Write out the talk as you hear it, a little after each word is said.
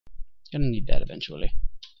Gonna need that eventually.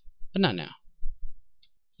 But not now.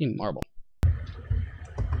 Need marble.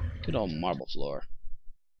 Good old marble floor.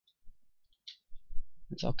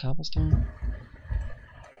 It's all cobblestone?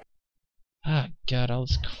 Ah, God, all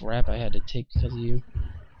this crap I had to take because of you.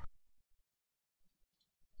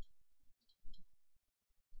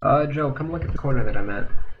 Joe, come look at the corner that I'm at.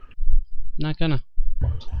 Not gonna.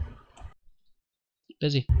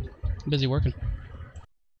 Busy. Busy working.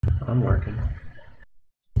 I'm working.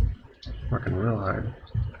 Working real hard.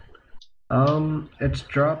 It's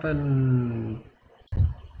dropping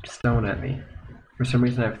stone at me. For some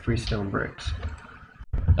reason I have 3 stone bricks.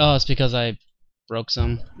 Oh, it's because I broke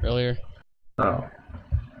some earlier. Oh.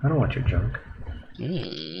 I don't want your junk.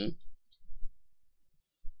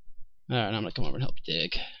 Alright, I'm gonna come over and help you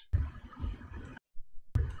dig.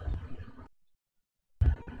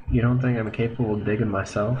 You don't think I'm capable of digging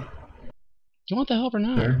myself? You want the help or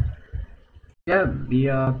not? Sure. Yeah,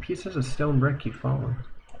 the pieces of stone brick keep falling.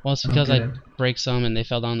 Well, it's because I break some and they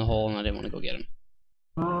fell down the hole and I didn't want to go get them.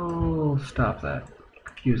 Oh, stop that.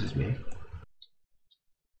 Confuses me.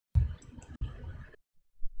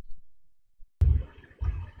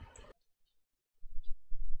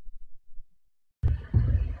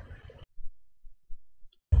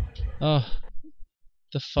 Oh,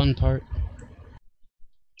 the fun part.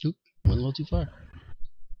 Oop, went a little too far.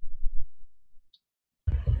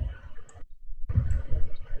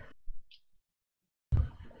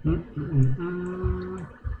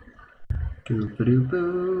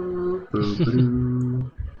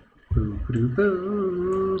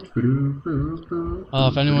 Oh,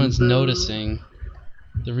 if anyone's noticing,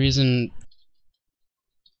 the reason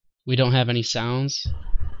we don't have any sounds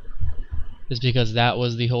is because that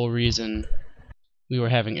was the whole reason we were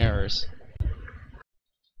having errors.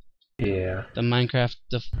 Yeah. The Minecraft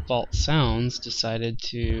default sounds decided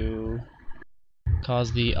to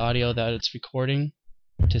cause the audio that it's recording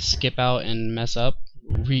to skip out and mess up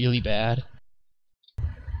really bad.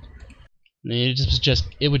 And it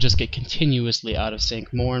would just get continuously out of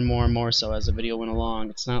sync, more and more and more so as the video went along.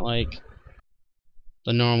 It's not like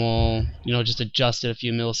the normal, just adjust it a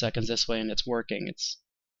few milliseconds this way and it's working. It's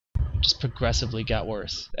just progressively got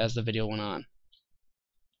worse as the video went on.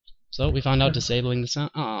 So we found out disabling the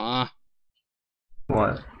sound. Aww.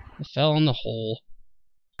 What? It fell in the hole.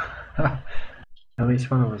 At least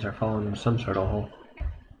one of us are falling in some sort of hole.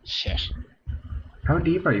 Shit. How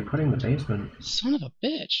deep are you putting the basement? Son of a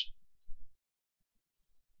bitch.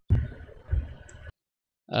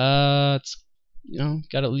 It's,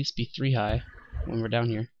 gotta at least be 3 high when we're down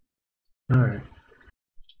here. Alright.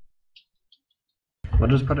 We'll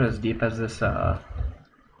just put it as deep as this,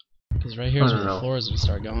 because right here is where the floor is gonna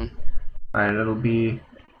start going. Alright, it'll be...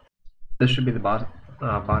 This should be the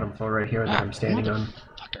bottom floor right here that I'm standing on.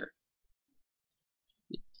 Fucker.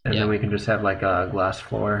 And then we can just have like a glass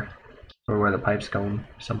floor or where the pipe's going,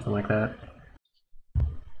 something like that.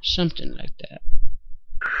 Something like that.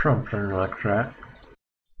 Something like that.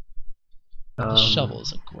 The shovel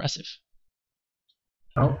is aggressive.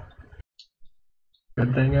 Oh.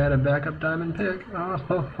 Good thing I had a backup diamond pick. Oh,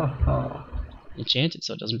 ho, ho, ho. Enchanted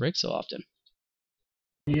so it doesn't break so often.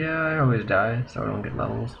 Yeah, I always die, so I don't get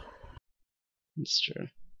levels. That's true.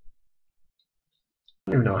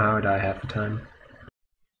 I don't even know how I die half the time.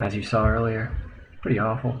 As you saw earlier. Pretty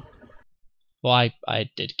awful. Well, I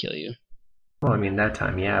did kill you. Well, I mean, that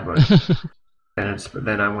time, yeah, but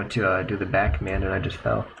then I went to do the back command and I just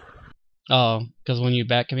fell. Oh, because when you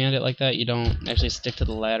back command it like that, you don't actually stick to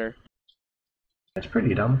the ladder. That's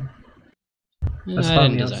pretty dumb. Yeah, It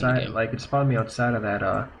spawned me outside, like, it spawned me outside of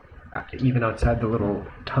that, even outside the little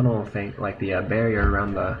tunnel thing, like the barrier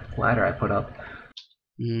around the ladder I put up.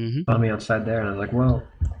 Spawned me outside there, and I was like, well,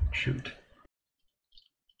 shoot.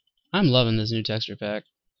 I'm loving this new texture pack.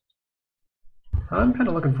 I'm kind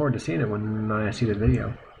of looking forward to seeing it when I see the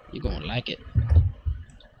video. You're gonna like it.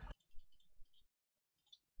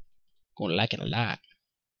 Gonna like it a lot.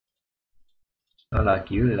 I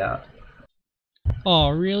like you a lot. Oh,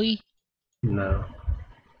 really? No.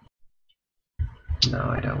 No,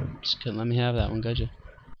 I don't. Just couldn't let me have that one, could you?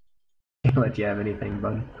 Can't let you have anything,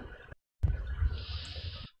 bud.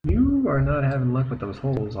 You are not having luck with those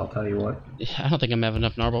holes, I'll tell you what. I don't think I'm having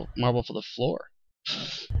enough marble for the floor.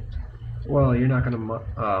 Well, you're not gonna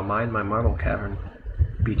mine my marble cavern.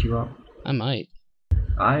 Beat you up. I might.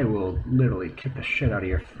 I will literally kick the shit out of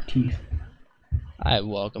your teeth. I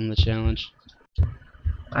welcome the challenge.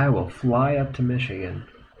 I will fly up to Michigan,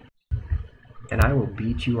 and I will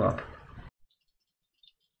beat you up.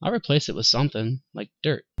 I'll replace it with something, like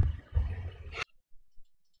dirt.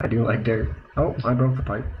 I do like dirt. Oh, I broke the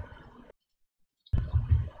pipe.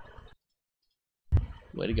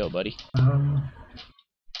 Way to go, buddy.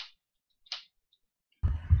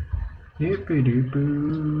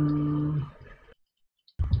 Yippee-doo-boo.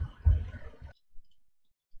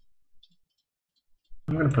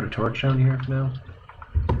 I'm gonna put a torch down here for now.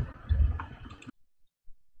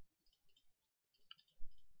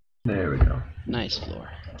 There we go. Nice floor.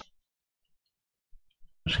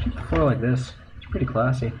 Just keep the floor like this. It's pretty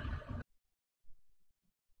classy.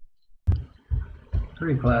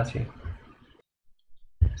 Pretty classy.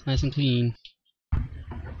 It's nice and clean.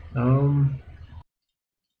 Oh,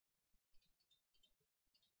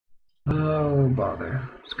 bother.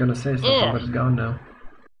 I was gonna say something, but it's gone now.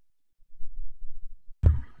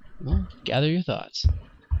 Well, gather your thoughts.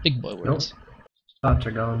 Big boy words. Nope. Thoughts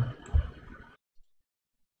are gone.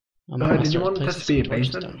 Did you want this to be a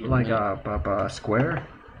basement? Like a square?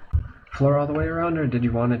 Floor all the way around? Or did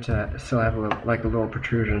you want it to still have like the little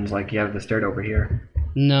protrusions like you have the stair over here?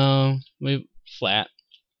 No, we flat.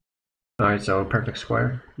 Alright, so a perfect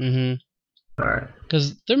square? Mm-hmm. Alright.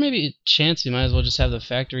 Because there may be a chance we might as well just have the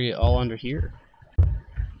factory all under here.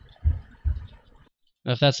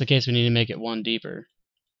 If that's the case, we need to make it one deeper.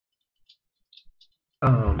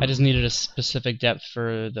 I just needed a specific depth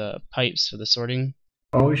for the pipes for the sorting.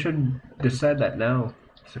 Oh, we should decide that now,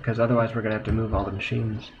 because otherwise we're gonna have to move all the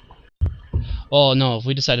machines. Well, no, if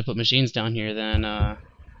we decide to put machines down here, then no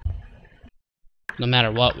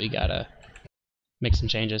matter what, we gotta make some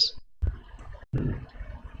changes.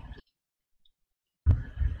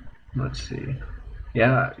 Let's see.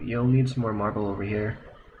 Yeah, you'll need some more marble over here.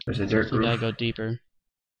 There's a dirt roof. We gotta go deeper.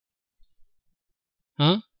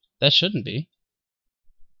 Huh? That shouldn't be.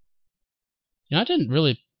 You know, I didn't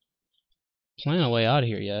really plan a way out of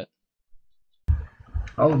here yet.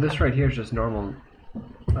 Oh, this right here is just normal.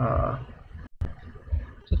 Is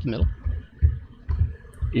that the middle?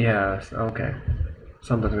 Yeah, okay.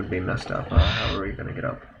 Something's gonna be messed up. How are we gonna get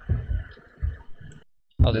up?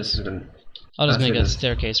 I'll just make a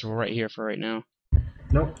staircase right here for right now.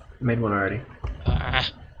 Nope, made one already.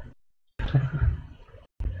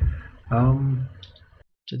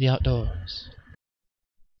 To the outdoors.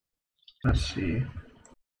 Let's see.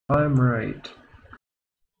 I'm right.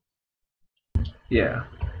 Yeah.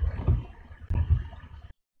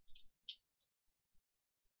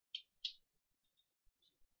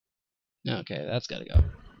 Okay, that's gotta go.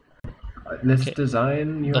 This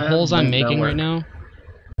design you have, the holes I'm making right now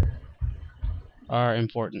are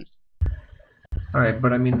important. Alright,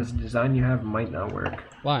 but I mean this design you have might not work.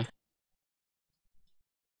 Why?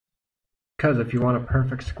 Because if you want a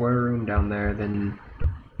perfect square room down there, then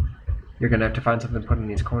you're gonna have to find something to put in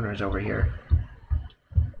these corners over here.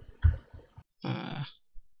 Hold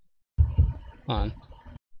on.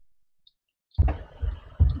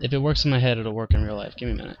 If it works in my head, it'll work in real life. Give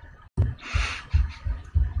me a minute.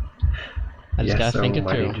 I just gotta think it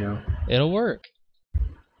through. Joe. It'll work.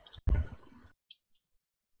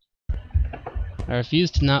 I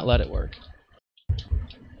refuse to not let it work.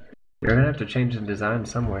 You're gonna have to change the design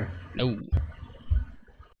somewhere. No.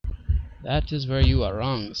 That is where you are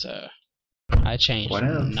wrong, sir. I changed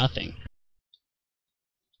nothing.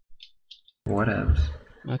 Whatevs.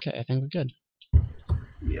 Okay, I think we're good.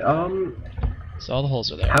 So all the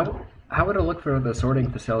holes are there. How would it look for the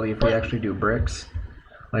sorting facility if we actually do bricks,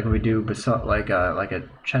 like we do like a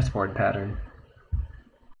chessboard pattern?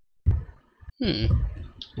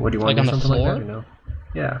 Would you want to do something like that or no?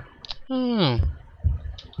 Yeah. I don't know.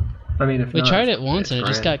 I mean, if we tried it once and it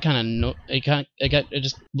just got kind of it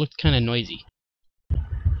just looked kind of noisy.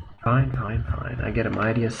 Fine. I get it. My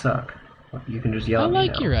ideas suck. You can just yell at me now. I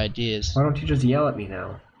like your ideas. Why don't you just yell at me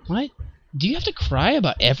now? What? Do you have to cry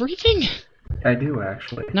about everything? I do,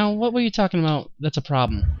 actually. Now, what were you talking about that's a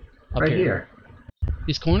problem? Right here.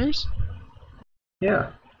 These corners?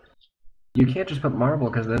 Yeah. You can't just put marble,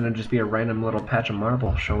 because then it'd just be a random little patch of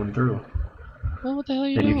marble showing through. Well, what the hell are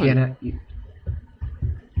you doing? You can't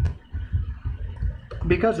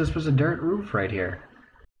because this was a dirt roof right here.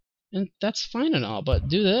 And that's fine and all, but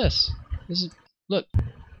do this. Look,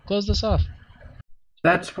 close this off.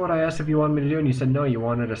 That's what I asked if you wanted me to do, and you said no, you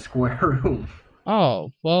wanted a square room.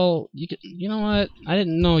 Oh, well, you know what? I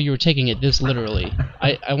didn't know you were taking it this literally.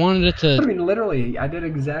 I wanted it to... I mean, literally, I did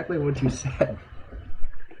exactly what you said.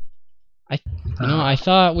 I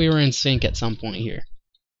thought we were in sync at some point here.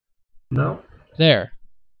 No. There.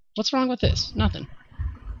 What's wrong with this? Nothing.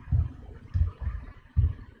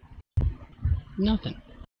 Nothing.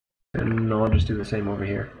 And I'll just do the same over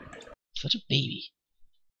here. Such a baby.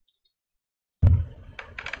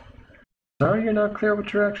 Sorry you're not clear with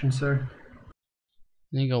direction, sir.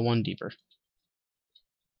 Then you go one deeper.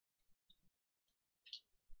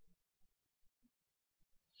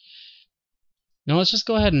 No, let's just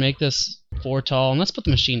go ahead and make this 4 tall, and let's put the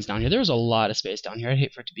machines down here. There's a lot of space down here. I'd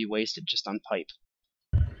hate for it to be wasted just on pipe.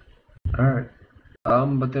 Alright.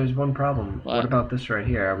 But there's one problem. What? What about this right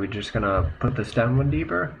here? Are we just gonna put this down one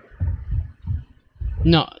deeper?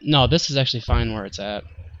 No, this is actually fine where it's at.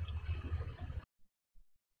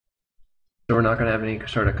 So we're not gonna have any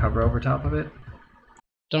sort of cover over top of it?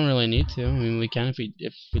 Don't really need to. I mean, we can if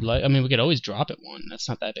we'd like. I mean, we could always drop it one. That's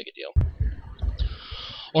not that big a deal.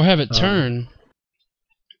 Or have it turn.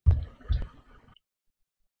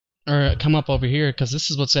 Or come up over here, because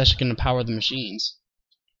this is what's actually going to power the machines.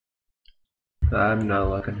 I'm not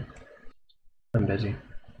looking. I'm busy.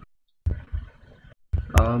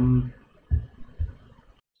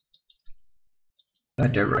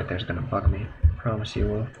 That dirt right there is gonna bug me. Promise you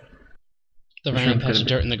will. The random patch of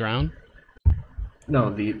dirt in the ground? No,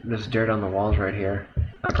 this dirt on the walls right here.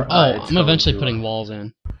 I'm eventually putting walls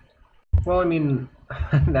in. Well, I mean,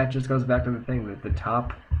 that just goes back to the thing that the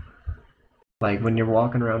top, like when you're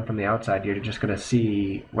walking around from the outside, you're just gonna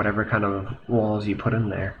see whatever kind of walls you put in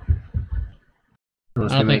there.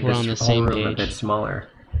 Unless I don't think make we're on the this same whole room a page. bit smaller.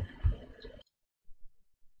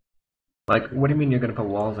 Like, what do you mean you're gonna put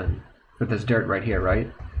walls in with this dirt right here, right?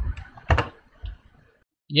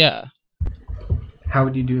 Yeah. How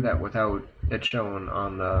would you do that without it showing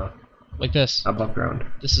on the like this above ground?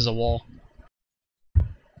 This is a wall.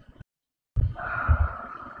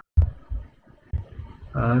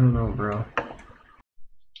 I don't know, bro.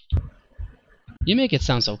 You make it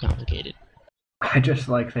sound so complicated. I just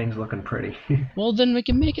like things looking pretty. Well, then we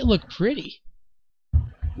can make it look pretty.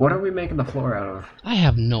 What are we making the floor out of? I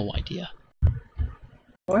have no idea.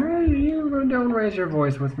 Why are you don't raise your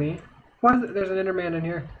voice with me? Why is it, there's an Enderman in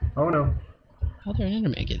here? Oh no. How'd there an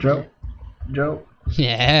Enderman get Joe? there? Joe?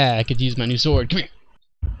 Yeah, I could use my new sword. Come here.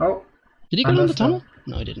 Oh. Did he go down the tunnel?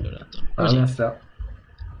 No, he didn't go down the tunnel. I messed up.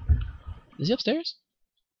 Is he upstairs?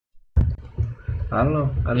 I don't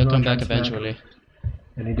know. He'll come back eventually.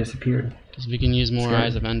 And he disappeared. Because we can use more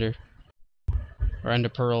Eyes of Ender. Or Ender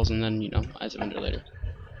Pearls, and then, Eyes of Ender later.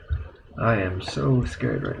 I am so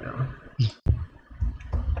scared right now.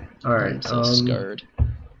 Alright, I'm so scared.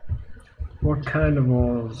 What kind of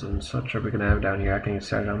walls and such are we gonna have down here? I can get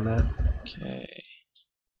started on that. Okay.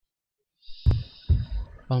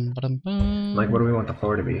 Bum, ba, dum, bum. Like, what do we want the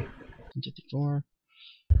floor to be? 54.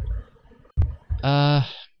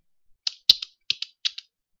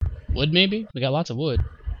 Wood maybe? We got lots of wood.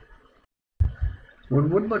 Would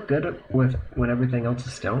wood look good when everything else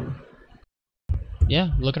is stone?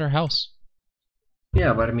 Yeah, look at our house.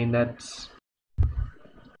 Yeah, but I mean that's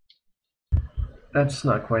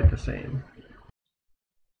not quite the same.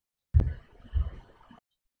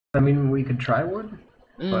 I mean, we could try wood,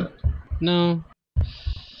 but no.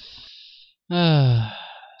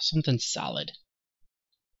 Something solid.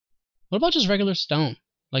 What about just regular stone?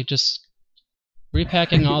 Like just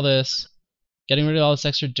repacking all this, getting rid of all this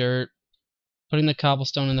extra dirt, putting the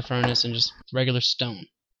cobblestone in the furnace, and just regular stone.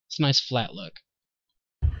 It's a nice flat look.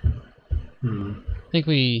 I think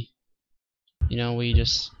we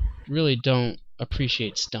just really don't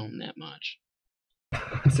appreciate stone that much.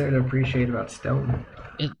 What's there to appreciate about stone?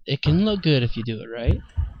 It can look good if you do it right.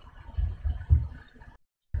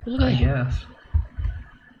 Look at I guess.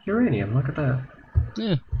 Uranium, look at that.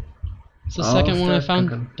 Yeah. It's the second one I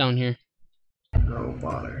found down here. No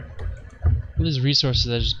bother. All these resources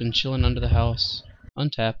that have just been chilling under the house.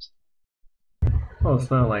 Untapped. Well,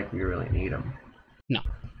 it's not like we really need them. No.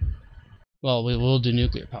 Well, we will do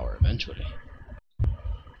nuclear power eventually.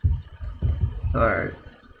 Alright.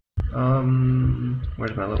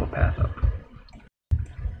 Where's my little path up?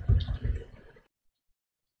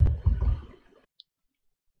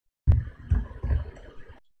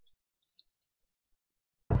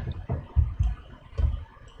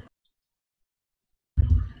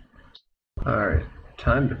 Alright,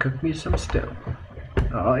 time to cook me some stone.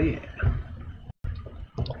 Oh yeah.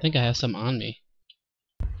 I think I have some on me.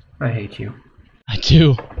 I hate you. I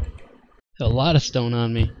do. A lot of stone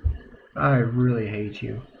on me. I really hate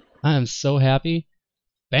you. I am so happy.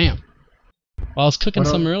 Bam. Well, I was cooking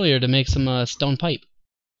some earlier to make some stone pipe.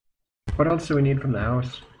 What else do we need from the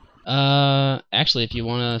house? Actually, if you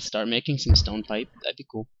want to start making some stone pipe, that'd be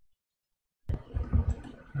cool.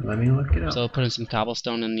 Let me look it up. So putting some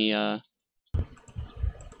cobblestone in the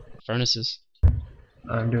furnaces.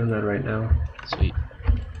 I'm doing that right now. Sweet.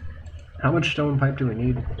 How much stone pipe do we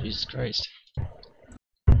need? Jesus Christ.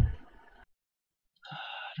 I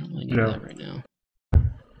don't really need that right now.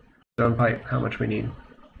 Stone pipe, how much we need?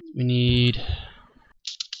 We need...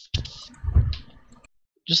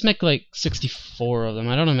 just make like 64 of them.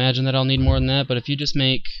 I don't imagine that I'll need more than that, but if you just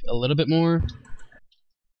make a little bit more,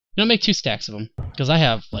 You know, make 2 stacks of them, because I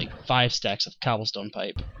have like 5 stacks of cobblestone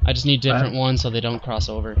pipe. I just need different ones so they don't cross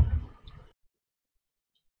over.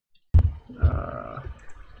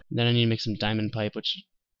 Then I need to make some diamond pipe, which...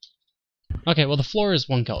 Okay, well the floor is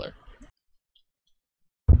 1 color.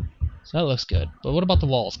 So that looks good. But what about the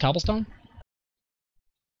walls? Cobblestone?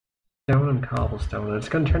 Stone and cobblestone. It's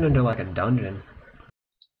gonna turn into like a dungeon.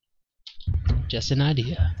 Just an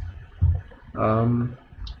idea.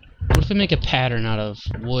 What if we make a pattern out of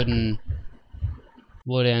wood and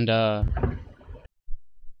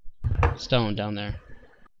stone down there?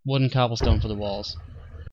 Wood and cobblestone for the walls.